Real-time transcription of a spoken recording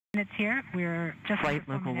minutes here. We're just Flight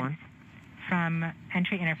Local 1 from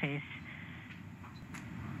entry interface.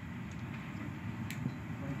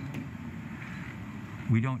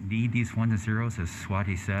 We don't need these 1s and 0s, as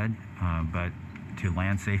Swati said, but to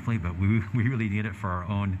land safely, but we really need it for our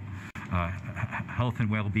own health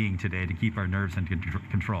and well-being today, to keep our nerves in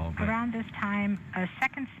control. But around this time, a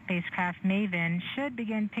second spacecraft, MAVEN, should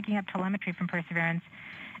begin picking up telemetry from Perseverance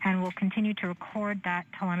and will continue to record that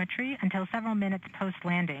telemetry until several minutes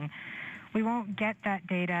post-landing. We won't get that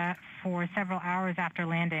data for several hours after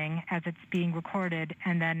landing as it's being recorded,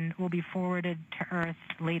 and then will be forwarded to Earth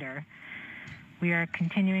later. We are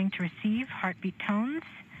continuing to receive heartbeat tones,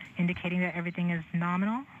 indicating that everything is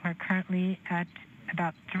nominal. We're currently at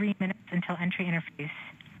about 3 minutes until entry interface.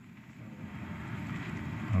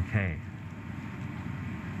 Okay.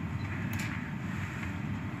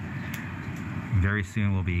 Very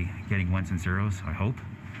soon we'll be getting 1s and 0s, I hope,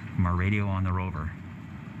 from our radio on the rover.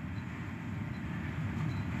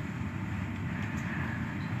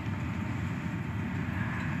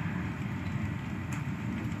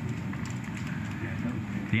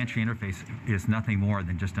 The entry interface is nothing more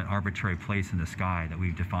than just an arbitrary place in the sky that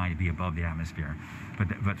we've defined to be above the atmosphere.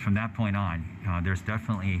 But from that point on, there's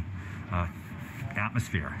definitely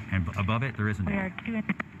atmosphere, and above it there isn't. We are 2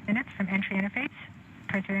 minutes from entry interface.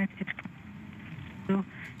 Perseverance is to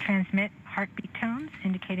transmit heartbeat tones,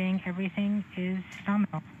 indicating everything is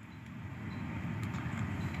nominal.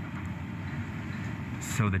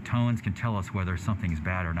 So the tones can tell us whether something is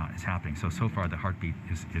bad or not is happening. So far the heartbeat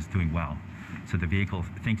is doing well. So the vehicle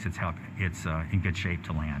thinks it's in good shape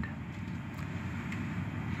to land,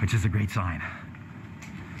 which is a great sign.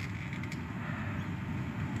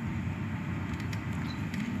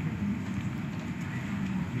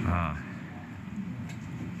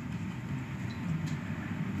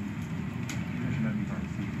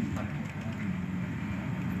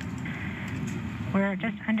 We're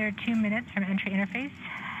just under 2 minutes from entry interface.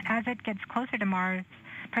 As it gets closer to Mars,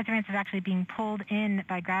 Perseverance is actually being pulled in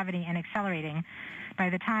by gravity and accelerating. By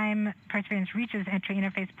the time Perseverance reaches entry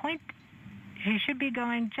interface point, she should be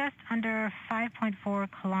going just under 5.4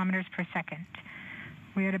 kilometers per second.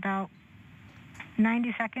 We're at about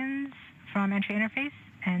 90 seconds from entry interface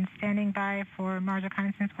and standing by for Mars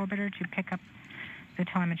Reconnaissance Orbiter to pick up the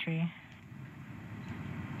telemetry.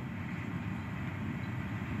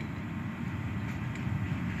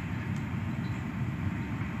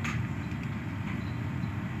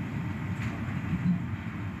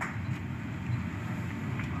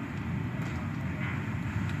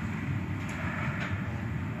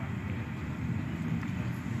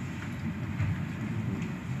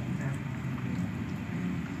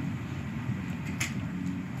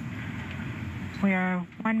 We are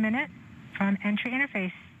 1 minute from entry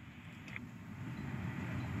interface.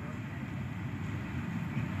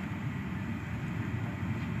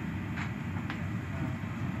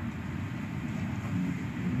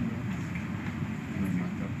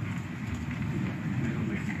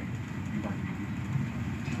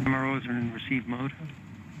 MROs are in receive mode.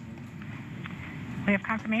 We have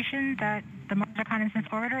confirmation that the Mars Reconnaissance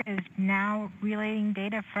Orbiter is now relaying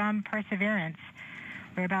data from Perseverance.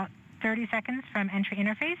 We're about 30 seconds from entry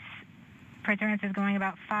interface. Perseverance is going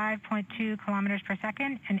about 5.2 kilometers per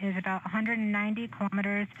second and is about 190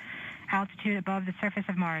 kilometers altitude above the surface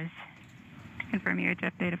of Mars. Confirm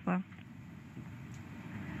UHF data flow.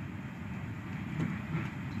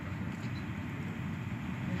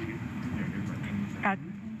 About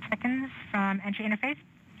seconds from entry interface.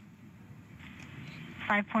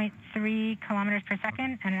 5.3 kilometers per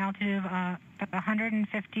second and an altitude of about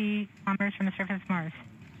 150 kilometers from the surface of Mars.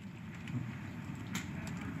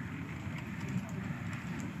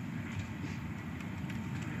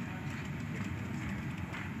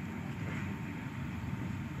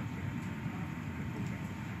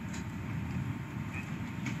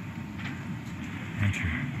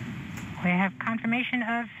 We have confirmation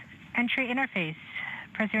of entry interface.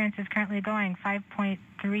 Perseverance is currently going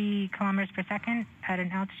 5.3 kilometers per second at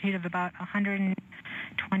an altitude of about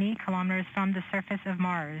 120 kilometers from the surface of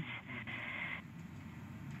Mars.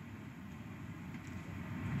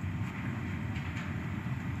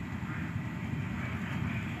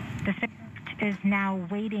 The spacecraft is now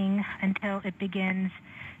waiting until it begins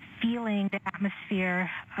feeling the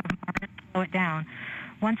atmosphere of Mars slow it down.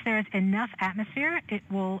 Once there is enough atmosphere, it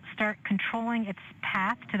will start controlling its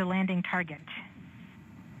path to the landing target.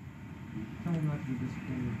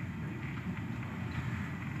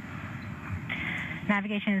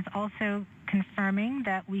 Navigation is also confirming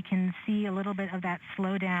that we can see a little bit of that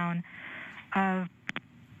slowdown of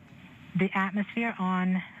the atmosphere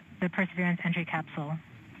on the Perseverance entry capsule.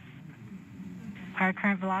 Our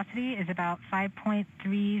current velocity is about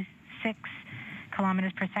 5.36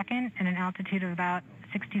 kilometers per second at an altitude of about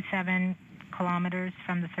 67 kilometers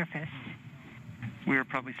from the surface. We are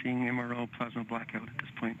probably seeing MRO plasma blackout at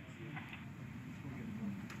this point.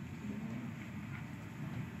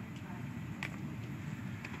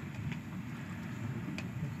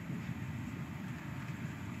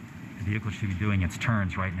 The vehicle should be doing its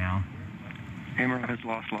turns right now. MRO has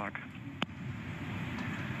lost lock.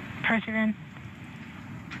 Perseverance.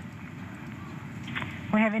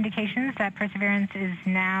 We have indications that Perseverance is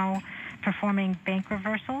now performing bank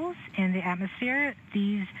reversals in the atmosphere.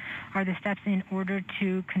 These are the steps in order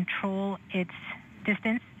to control its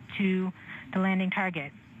distance to the landing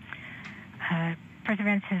target.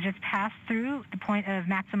 Perseverance has just passed through the point of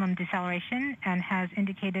maximum deceleration and has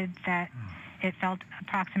indicated that it felt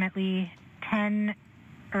approximately 10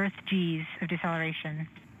 Earth Gs of deceleration.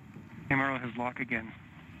 MRO has lock again.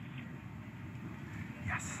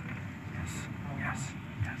 Yes, yes, yes,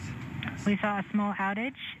 yes, yes. We saw a small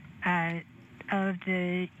outage of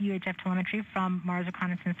the UHF telemetry from Mars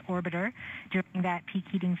Reconnaissance Orbiter during that peak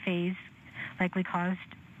heating phase, likely caused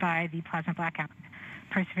by the plasma blackout.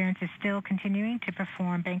 Perseverance is still continuing to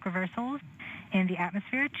perform bank reversals in the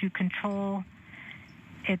atmosphere to control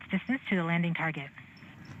its distance to the landing target.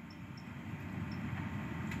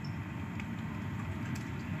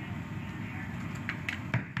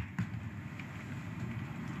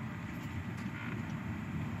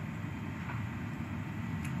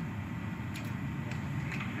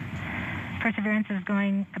 Perseverance is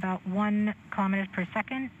going about 1 kilometers per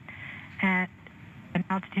second at an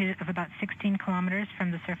altitude of about 16 kilometers from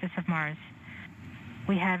the surface of Mars.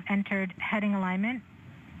 We have entered heading alignment,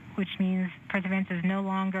 which means Perseverance is no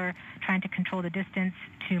longer trying to control the distance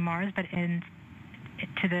to Mars, to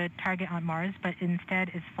the target on Mars, but instead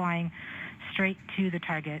is flying straight to the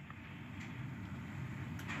target.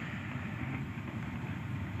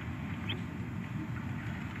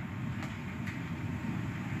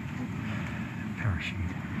 Parachute.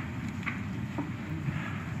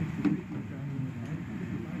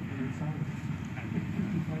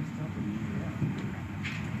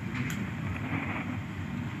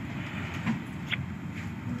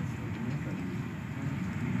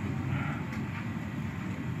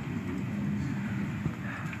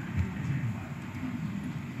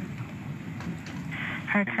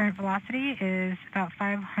 Our current velocity is about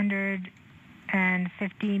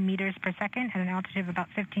 550 meters per second at an altitude of about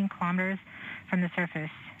 15 kilometers from the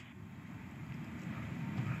surface.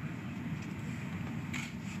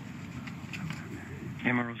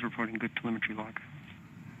 MRO is reporting good telemetry lock.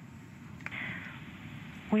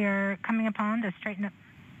 We are coming upon the straighten up.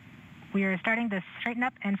 We are starting the straighten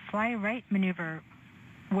up and fly right maneuver,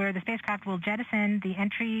 where the spacecraft will jettison the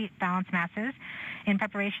entry balance masses in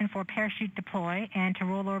preparation for parachute deploy and to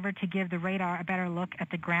roll over to give the radar a better look at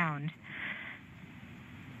the ground.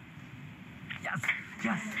 Yes,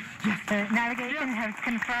 yes, yes. The navigation has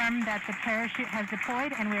confirmed that the parachute has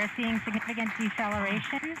deployed, and we are seeing significant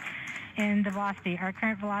deceleration in the velocity. Our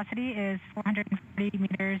current velocity is 440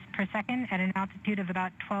 meters per second at an altitude of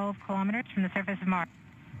about 12 kilometers from the surface of Mars.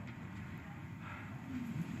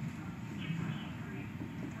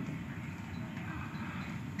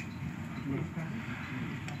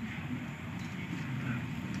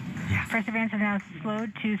 Yes. Perseverance is now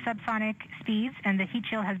slowed to subsonic speeds, and the heat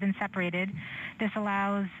shield has been separated. This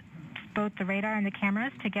allows both the radar and the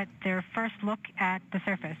cameras to get their first look at the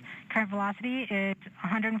surface. Current velocity is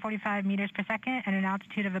 145 meters per second at an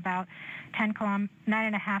altitude of about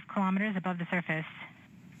 9.5 kilometers above the surface.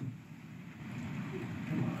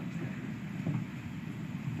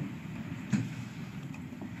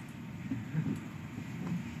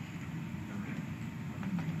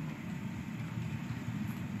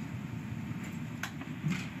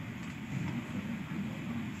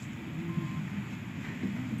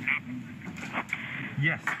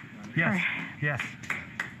 Yes, yes, yes.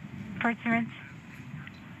 Perseverance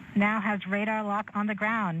now has radar lock on the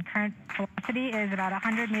ground. Current velocity is about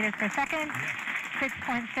 100 meters per second,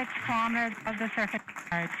 6.6 kilometers above the surface of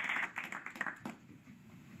Mars.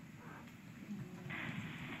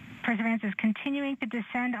 Perseverance is continuing to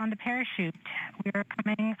descend on the parachute. We are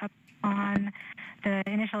coming up on the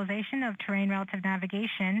initialization of terrain relative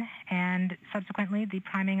navigation and subsequently the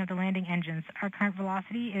priming of the landing engines. Our current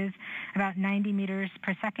velocity is about 90 meters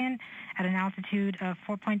per second at an altitude of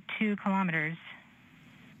 4.2 kilometers.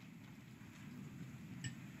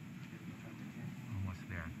 Almost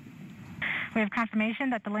there. We have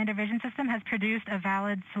confirmation that the lander vision system has produced a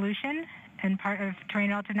valid solution and part of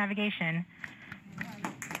terrain relative navigation.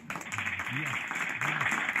 Yes.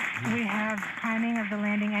 We have timing of the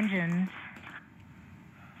landing engines.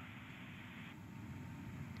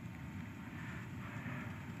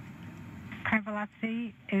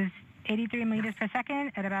 velocity is 83 meters per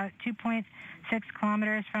second at about 2.6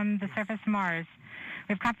 kilometers from the surface of Mars.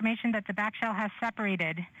 We have confirmation that the back shell has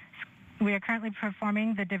separated. We are currently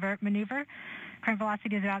performing the divert maneuver. Current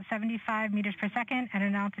velocity is about 75 meters per second at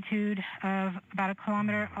an altitude of about a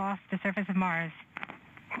kilometer off the surface of Mars.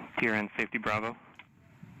 Gear and safety Bravo.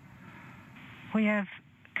 We have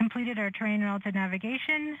completed our terrain relative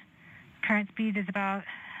navigation. Current speed is about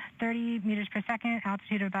 30 meters per second,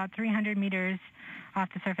 altitude of about 300 meters off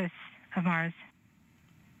the surface of Mars.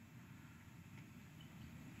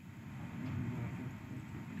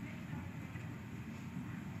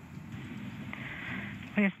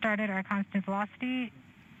 We have started our constant velocity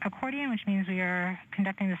accordion, which means we are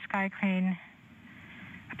conducting the sky crane,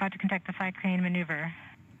 about to conduct the sky crane maneuver.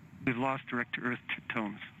 We've lost direct to Earth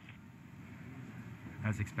tones.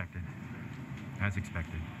 As expected. As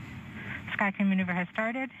expected. Sky crane maneuver has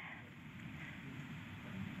started.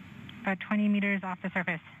 About 20 meters off the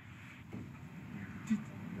surface.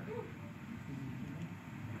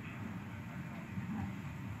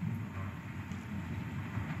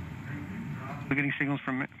 We're getting signals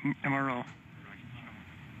from MRO.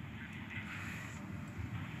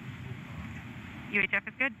 UHF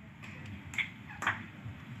is good.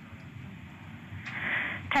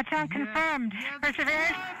 Touchdown confirmed.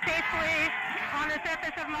 Perseverance safely on the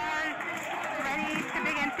surface of Mars, ready to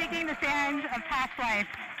begin seeking the signs of past life.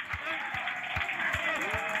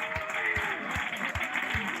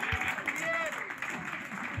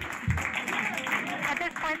 At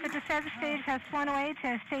this point, the descent stage has flown away to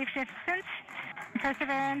a safe distance.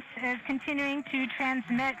 Perseverance is continuing to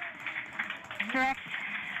transmit direct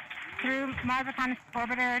through Mars Reconnaissance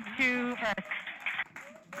Orbiter to Earth.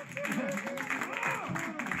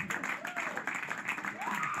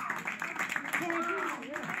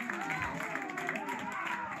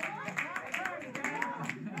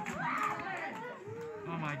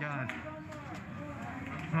 Oh my God.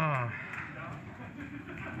 Oh.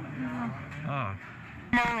 Oh.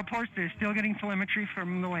 MRO reports they're still getting telemetry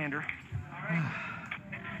from the lander.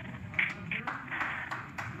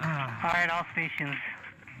 All right, all stations.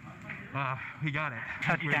 We got it. We're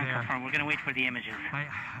Touchdown there. confirmed. We're going to wait for the images.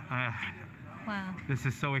 Wow. This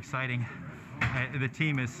is so exciting. The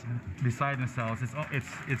team is beside themselves.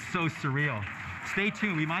 It's so surreal. Stay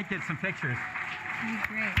tuned. We might get some pictures. That'd be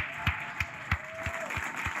great.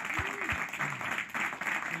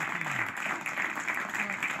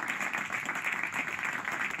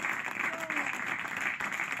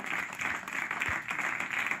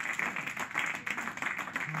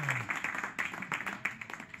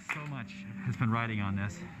 So much has been riding on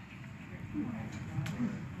this.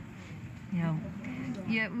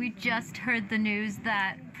 Yeah, we just heard the news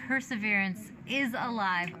that Perseverance is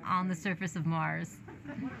alive on the surface of Mars.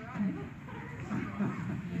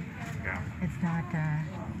 It's not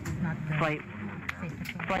the Flight,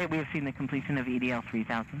 safe to flight, we have seen the completion of EDL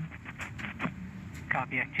 3000.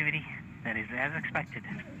 copy activity. That is as expected.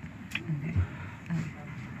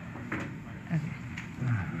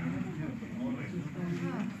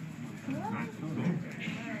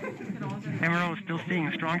 MRO is still seeing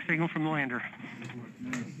a strong signal from the lander.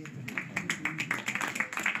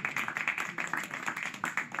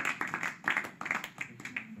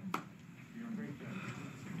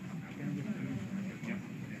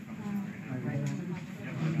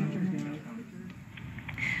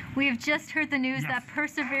 We have just heard the news that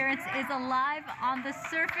Perseverance is alive on the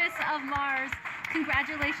surface of Mars.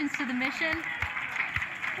 Congratulations to the mission.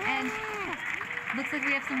 And looks like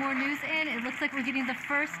we have some more news in. It looks like we're getting the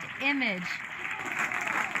first image.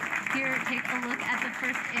 Here, take a look at the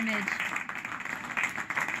first image.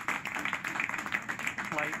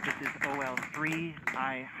 Flight, this is OL3.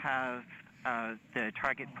 I have the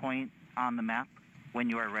target point on the map when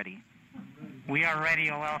you are ready. We are ready,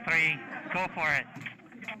 OL3. Go for it.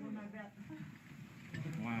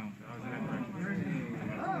 Wow.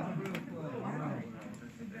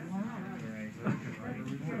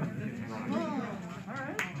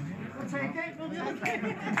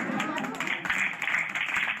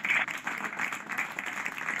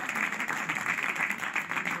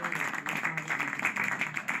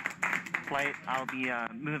 Flight, I'll be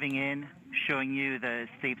moving in, showing you the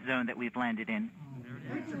safe zone that we've landed in.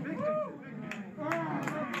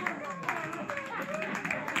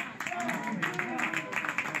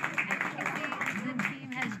 The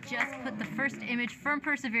team has just put the first image from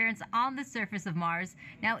Perseverance on the surface of Mars.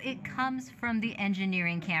 Now, it comes from the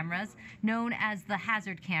engineering cameras, known as the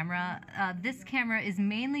hazard camera. This camera is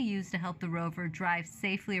mainly used to help the rover drive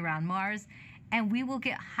safely around Mars, and we will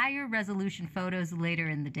get higher resolution photos later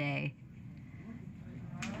in the day.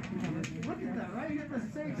 Look at that, right? You get the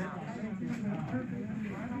six. Wow,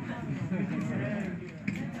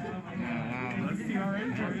 let's see our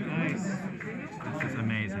engine. Nice. This is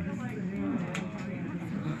amazing.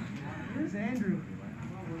 Here's Andrew.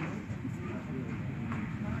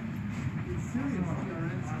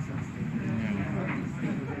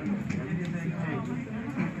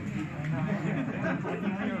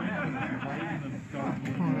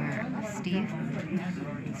 For Steve.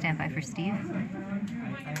 Stand by for Steve.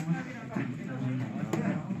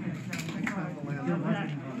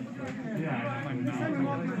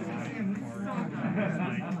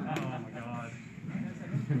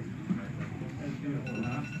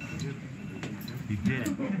 You did it.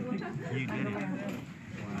 You did it.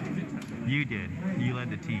 You did. You led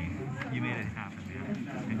the team. You made it happen,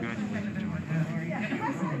 man. Congratulations, George.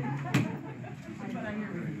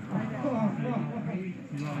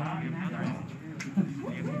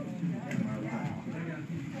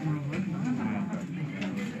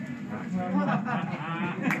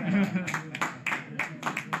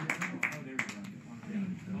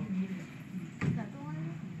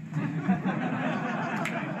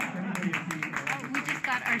 We just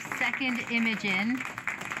got our second image in.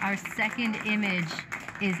 Our second image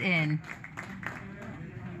is in.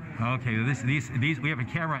 Okay, these we have a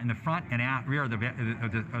camera in the front and rear of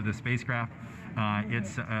the spacecraft.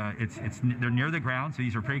 They're near the ground, so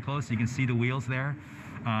these are pretty close. You can see the wheels there,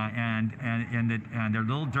 and they're a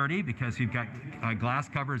little dirty because we've got glass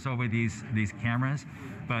covers over these cameras.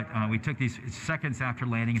 But we took these seconds after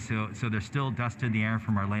landing, so there's still dust in the air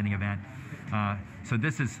from our landing event. So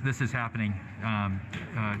this is happening.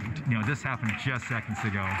 This happened just seconds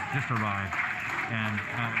ago. Just arrived, and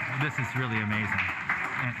this is really amazing.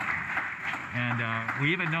 And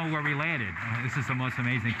we even know where we landed. This is the most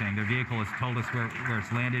amazing thing. The vehicle has told us where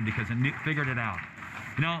it's landed because it figured it out.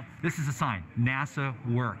 This is a sign. NASA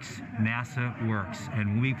works. NASA works. And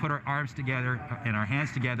when we put our arms together and our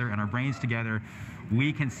hands together and our brains together,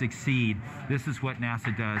 we can succeed. This is what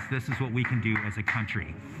NASA does. This is what we can do as a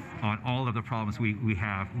country on all of the problems we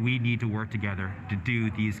have. We need to work together to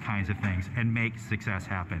do these kinds of things and make success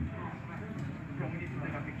happen.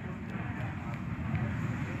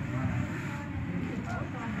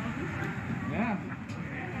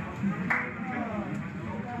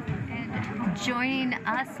 And joining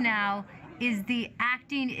us now is the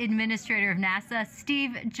acting administrator of NASA,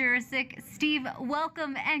 Steve Jurczyk. Steve,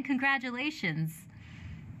 welcome and congratulations.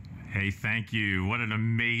 Hey, thank you. What an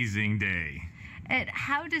amazing day. And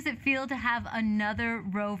how does it feel to have another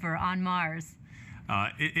rover on Mars?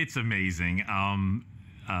 It's amazing to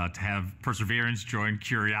have Perseverance join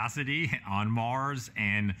Curiosity on Mars,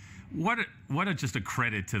 and just a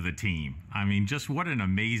credit to the team. I mean, just what an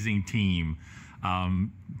amazing team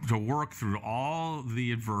to work through all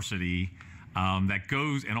the adversity that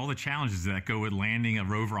goes and all the challenges that go with landing a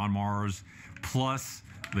rover on Mars, plus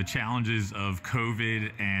the challenges of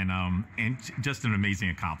COVID, and just an amazing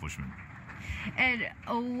accomplishment. And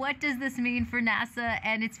what does this mean for NASA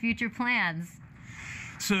and its future plans?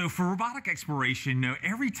 So for robotic exploration,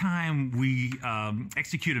 every time we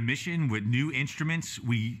execute a mission with new instruments,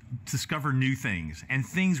 we discover new things and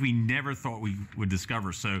things we never thought we would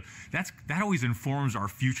discover. So that always informs our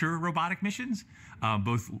future robotic missions,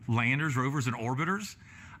 both landers, rovers, and orbiters.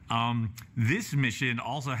 This mission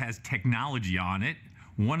also has technology on it.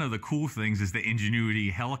 One of the cool things is the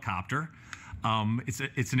Ingenuity helicopter.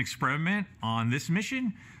 It's an experiment on this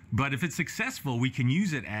mission, but if it's successful, we can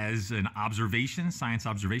use it as an science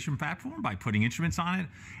observation platform by putting instruments on it,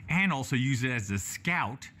 and also use it as a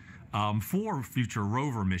scout for future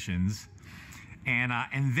rover missions, and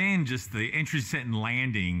then just the entry, descent, and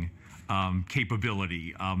landing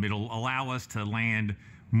capability. It'll allow us to land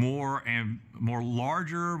more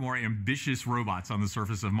larger, more ambitious robots on the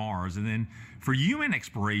surface of Mars, and then for human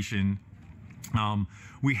exploration.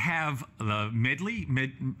 We have the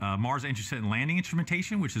Mars Entry, Descent, and Landing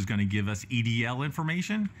Instrumentation, which is going to give us EDL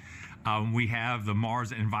information. We have the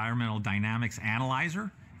Mars Environmental Dynamics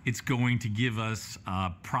Analyzer. It's going to give us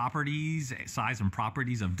size and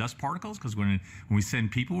properties of dust particles, because when we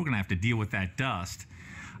send people, we're going to have to deal with that dust.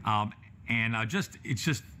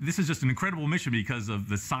 This is just an incredible mission because of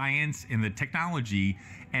the science and the technology,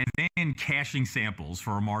 and then caching samples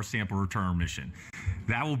for a Mars sample return mission.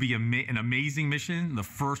 That will be an amazing mission, the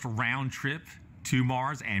first round trip to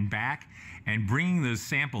Mars and back, and bringing those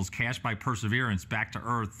samples cached by Perseverance back to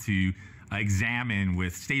Earth to examine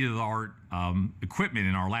with state-of-the-art equipment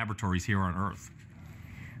in our laboratories here on Earth.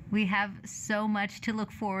 We have so much to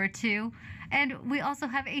look forward to. And we also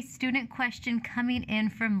have a student question coming in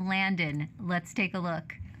from Landon. Let's take a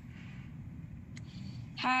look.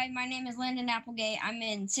 Hi, my name is Landon Applegate. I'm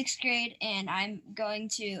in 6th grade, and I'm going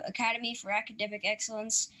to Academy for Academic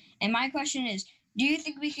Excellence. And my question is, do you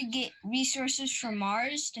think we could get resources from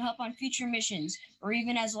Mars to help on future missions, or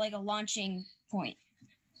even as like a launching point?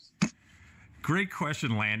 Great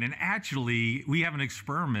question, Landon. Actually, we have an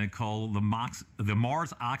experiment called the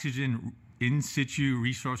Mars Oxygen In Situ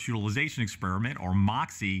Resource Utilization Experiment, or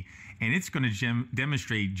MOXIE, and it's going to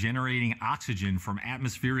demonstrate generating oxygen from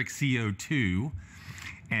atmospheric CO2,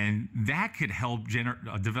 and that could help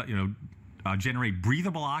generate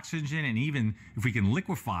breathable oxygen, and even if we can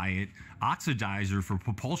liquefy it, oxidizer for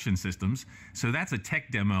propulsion systems. So that's a tech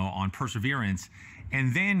demo on Perseverance.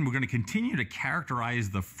 And then we're going to continue to characterize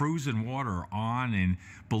the frozen water on and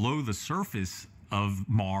below the surface of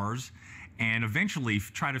Mars, and eventually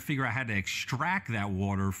try to figure out how to extract that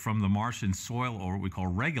water from the Martian soil, or what we call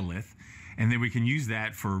regolith. And then we can use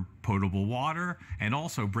that for potable water and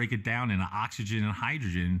also break it down into oxygen and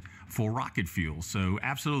hydrogen for rocket fuel. So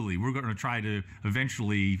absolutely, we're going to try to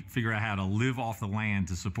eventually figure out how to live off the land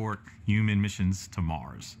to support human missions to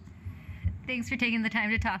Mars. Thanks for taking the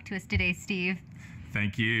time to talk to us today, Steve.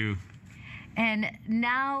 Thank you. And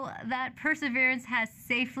now that Perseverance has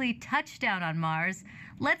safely touched down on Mars,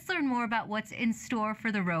 let's learn more about what's in store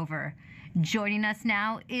for the rover. Joining us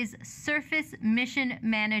now is Surface Mission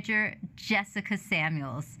Manager Jessica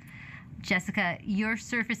Samuels. Jessica, your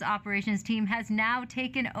surface operations team has now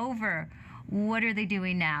taken over. What are they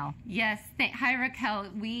doing now? Yes, hi Raquel.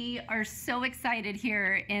 We are so excited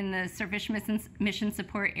here in the Surface Mission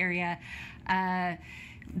Support area.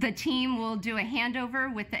 The team will do a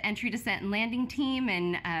handover with the entry, descent, and landing team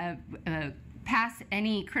and pass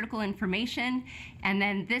any critical information. And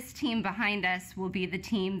then this team behind us will be the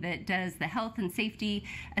team that does the health and safety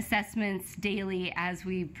assessments daily as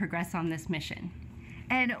we progress on this mission.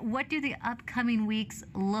 And what do the upcoming weeks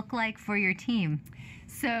look like for your team?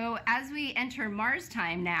 So as we enter Mars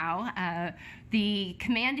time now, the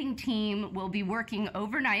commanding team will be working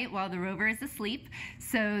overnight while the rover is asleep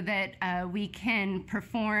so that we can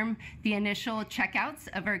perform the initial checkouts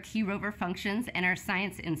of our key rover functions and our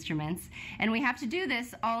science instruments. And we have to do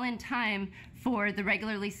this all in time for the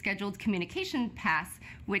regularly scheduled communication pass,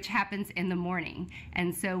 which happens in the morning.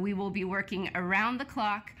 And so we will be working around the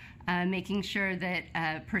clock, making sure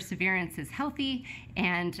that Perseverance is healthy,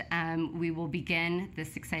 and we will begin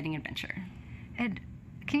this exciting adventure. And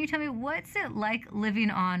can you tell me, what's it like living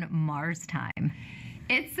on Mars time?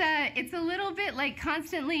 It's a little bit like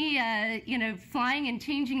constantly, flying and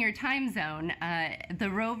changing your time zone. The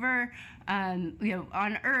rover,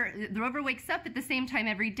 on Earth, the rover wakes up at the same time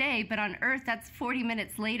every day, but on Earth, that's 40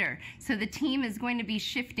 minutes later. So the team is going to be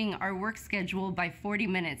shifting our work schedule by 40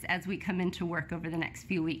 minutes as we come into work over the next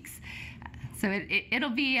few weeks. So it'll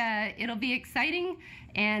be exciting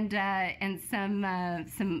and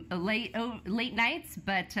some late nights,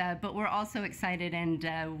 but we're also excited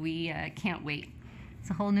and we can't wait. It's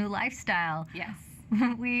a whole new lifestyle. Yes.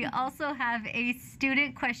 We also have a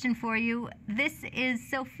student question for you. This is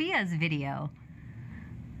Sophia's video.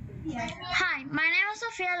 Hi, my name is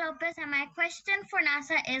Sophia Lopez, and my question for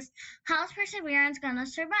NASA is, how's Perseverance gonna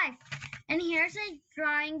survive? And here's a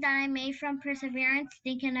drawing that I made from Perseverance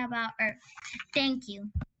thinking about Earth. Thank you.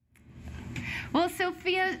 Well,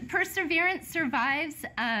 Sophia, Perseverance survives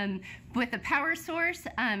with a power source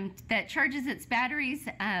that charges its batteries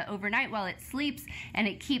overnight while it sleeps, and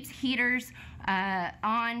it keeps heaters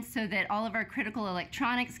on so that all of our critical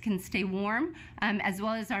electronics can stay warm, as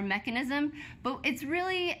well as our mechanism. But it's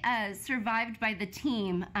really survived by the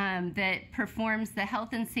team that performs the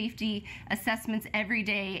health and safety assessments every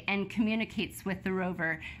day and communicates with the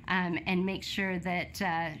rover and makes sure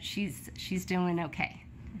that she's doing okay.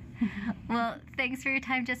 Well, thanks for your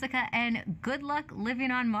time, Jessica, and good luck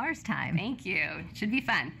living on Mars time. Thank you. Should be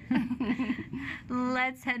fun.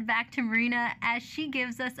 Let's head back to Marina as she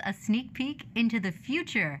gives us a sneak peek into the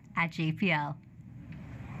future at JPL.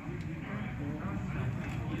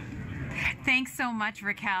 Thanks so much,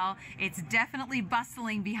 Raquel. It's definitely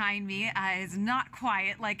bustling behind me. It's not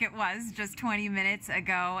quiet like it was just 20 minutes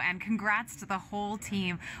ago. And congrats to the whole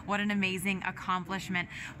team. What an amazing accomplishment.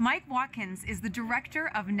 Mike Watkins is the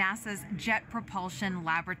director of NASA's Jet Propulsion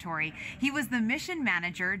Laboratory. He was the mission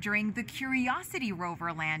manager during the Curiosity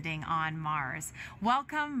rover landing on Mars.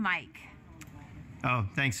 Welcome, Mike. Oh,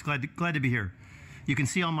 thanks. Glad to be here. You can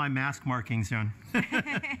see all my mask markings, John.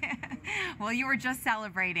 Well, you were just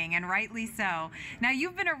celebrating, and rightly so. Now,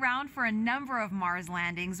 you've been around for a number of Mars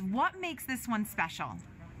landings. What makes this one special?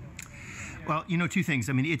 Well, you know, two things.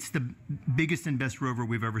 I mean, it's the biggest and best rover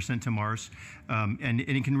we've ever sent to Mars, and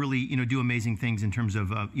it can really, you know, do amazing things in terms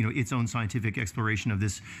of, you know, its own scientific exploration of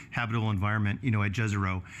this habitable environment, you know, at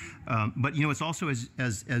Jezero. But, you know, it's also,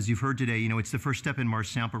 as you've heard today, you know, it's the first step in Mars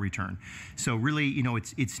sample return. So really, you know,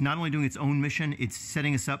 it's not only doing its own mission, it's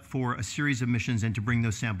setting us up for a series of missions and to bring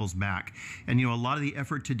those samples back. And, you know, a lot of the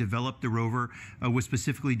effort to develop the rover was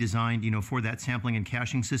specifically designed, you know, for that sampling and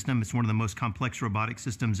caching system. It's one of the most complex robotic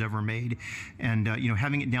systems ever made. And, you know,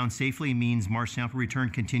 having it down safely means Mars sample return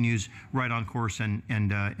continues right on course,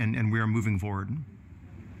 and we are moving forward.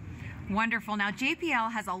 Wonderful. Now,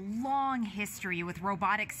 JPL has a long history with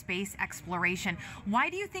robotic space exploration. Why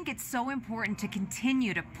do you think it's so important to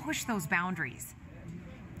continue to push those boundaries?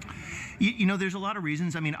 You know, there's a lot of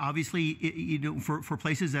reasons. I mean, obviously, you know, for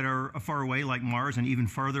places that are far away, like Mars, and even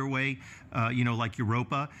farther away, you know, like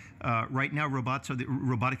Europa, right now,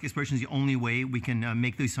 robotic exploration is the only way we can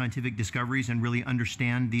make those scientific discoveries and really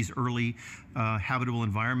understand these early habitable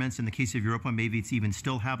environments. In the case of Europa, maybe it's even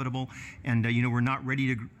still habitable. And, you know, we're not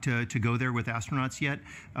ready to go there with astronauts yet,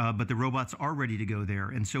 but the robots are ready to go there.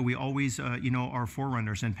 And so we always, you know, are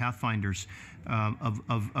forerunners and pathfinders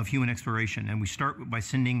of human exploration. And we start by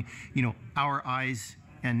sending, you know, our eyes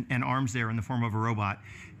and arms there in the form of a robot.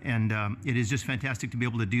 And it is just fantastic to be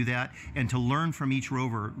able to do that and to learn from each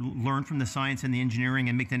rover, learn from the science and the engineering,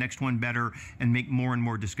 and make the next one better and make more and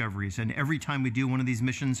more discoveries. And every time we do one of these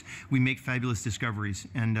missions, we make fabulous discoveries.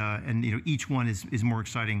 And you know, each one is more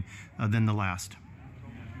exciting than the last.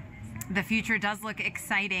 The future does look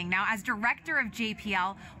exciting. Now, as director of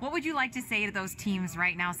JPL, what would you like to say to those teams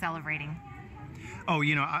right now celebrating? Oh,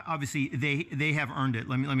 you know, obviously they have earned it.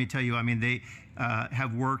 Let me tell you. I mean, they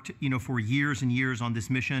have worked, you know, for years and years on this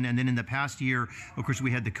mission. And then in the past year, of course,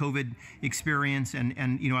 we had the COVID experience.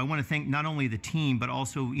 And you know, I want to thank not only the team, but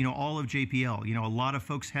also, you know, all of JPL. You know, a lot of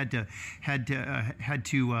folks had to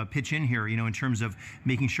pitch in here, you know, in terms of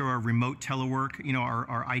making sure our remote telework, you know,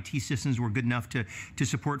 our IT systems were good enough to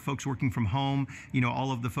support folks working from home. You know,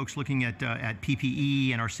 all of the folks looking at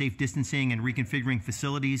PPE and our safe distancing and reconfiguring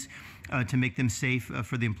facilities to make them safe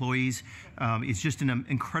for the employees. It's just an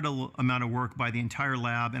incredible amount of work by the entire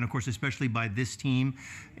lab, and of course, especially by this team.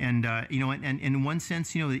 And you know, and in one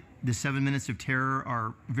sense, you know, the 7 minutes of terror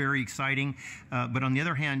are very exciting. But on the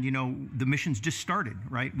other hand, you know, the mission's just started,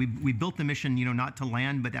 right? We built the mission, you know, not to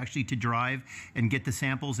land, but actually to drive and get the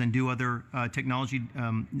samples and do other technology,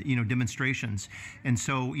 you know, demonstrations. And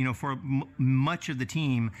so, you know, for much of the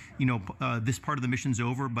team, you know, this part of the mission's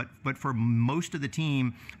over, but for most of the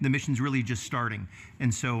team, the mission's really just starting.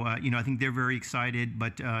 And so, you know, I think they're very excited,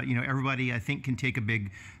 but, you know, everybody, I think, can take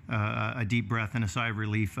a deep breath and a sigh of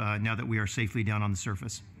relief now that we are safely down on the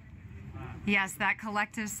surface. Yes, that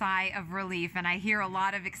collective sigh of relief, and I hear a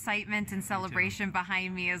lot of excitement and celebration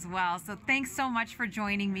behind me as well. So thanks so much for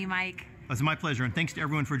joining me, Mike. It's my pleasure, and thanks to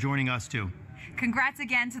everyone for joining us, too. Congrats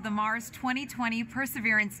again to the Mars 2020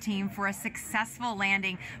 Perseverance team for a successful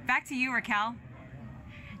landing. Back to you, Raquel.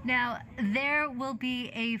 Now, there will be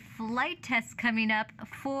a flight test coming up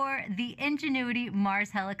for the Ingenuity Mars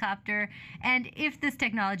helicopter, and if this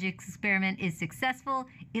technology experiment is successful,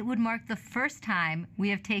 it would mark the first time we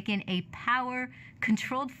have taken a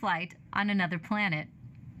power-controlled flight on another planet.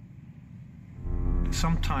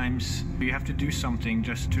 Sometimes you have to do something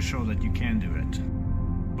just to show that you can do it.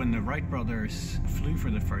 When the Wright brothers flew for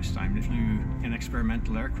the first time, they flew an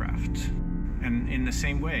experimental aircraft. And in the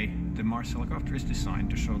same way, the Mars helicopter is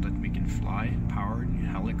designed to show that we can fly powered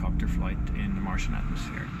helicopter flight in the Martian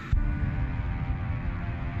atmosphere.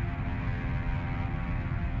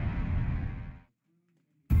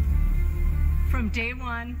 From day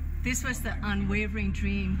one, this was the unwavering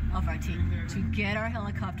dream of our team, to get our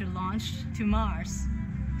helicopter launched to Mars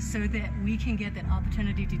so that we can get that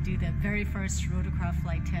opportunity to do that very first rotorcraft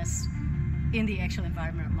flight test in the actual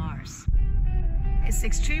environment of Mars. It's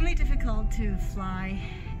extremely difficult to fly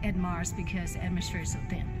at Mars because the atmosphere is so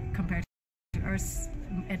thin compared to Earth.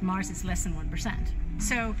 At Mars, it's less than 1%.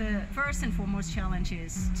 So the first and foremost challenge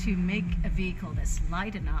is to make a vehicle that's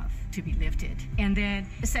light enough to be lifted. And then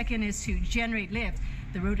the second is to generate lift.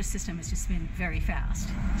 The rotor system has just been very fast.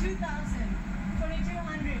 2,000,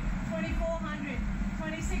 2,200, 2,400,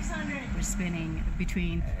 2,600. We're spinning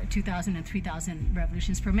between 2,000 and 3,000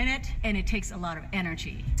 revolutions per minute, and it takes a lot of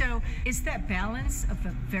energy. So it's that balance of a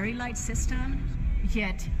very light system,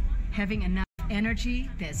 yet having enough energy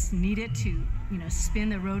that's needed to, you know, spin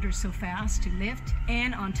the rotor so fast to lift,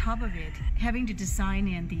 and on top of it, having to design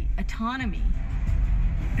in the autonomy.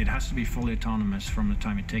 It has to be fully autonomous from the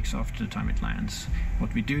time it takes off to the time it lands.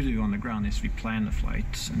 What we do on the ground is we plan the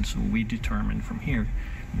flights, and so we determine from here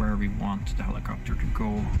where we want the helicopter to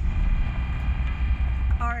go.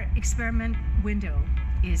 Our experiment window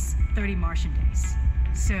is 30 Martian days.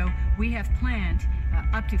 So we have planned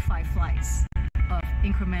up to 5 flights of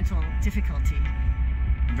incremental difficulty.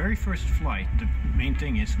 The very first flight, the main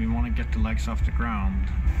thing is we want to get the legs off the ground.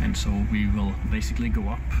 And so we will basically go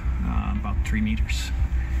up about 3 meters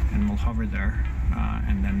and we'll hover there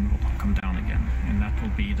and then we'll come down again. And that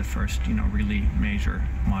will be the first, really major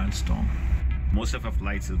milestone. Most of our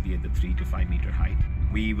flights will be at the 3 to 5 meter height.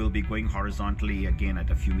 We will be going horizontally again at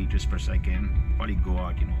a few meters per second, probably go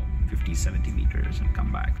out, 50, 70 meters and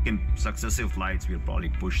come back. In successive flights, we'll probably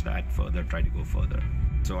push that further, try to go further.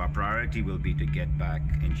 So our priority will be to get back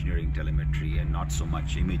engineering telemetry and not so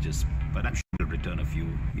much images, but I'm sure we'll return a few,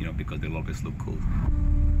 because they'll always look cool.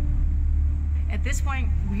 At this point,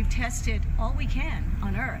 we've tested all we can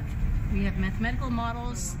on Earth. We have mathematical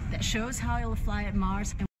models that shows how it'll fly at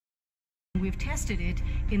Mars, and we've tested it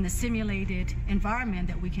in the simulated environment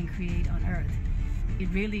that we can create on Earth. It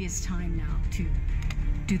really is time now to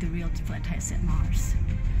do the real flight tests at Mars.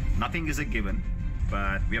 Nothing is a given,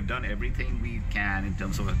 but we have done everything we can in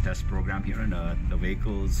terms of a test program here on Earth. The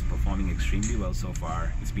vehicle's performing extremely well so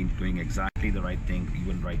far. It's been doing exactly the right thing,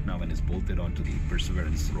 even right now when it's bolted onto the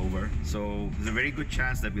Perseverance rover. So there's a very good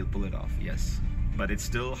chance that we'll pull it off, yes. But it's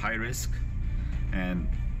still high risk, and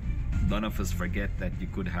none of us forget that you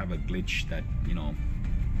could have a glitch that,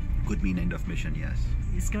 could mean end of mission, yes.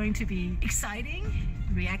 It's going to be exciting,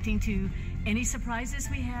 reacting to any surprises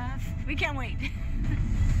we have. We can't wait.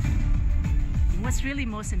 What's really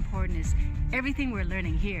most important is everything we're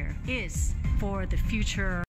learning here is for the future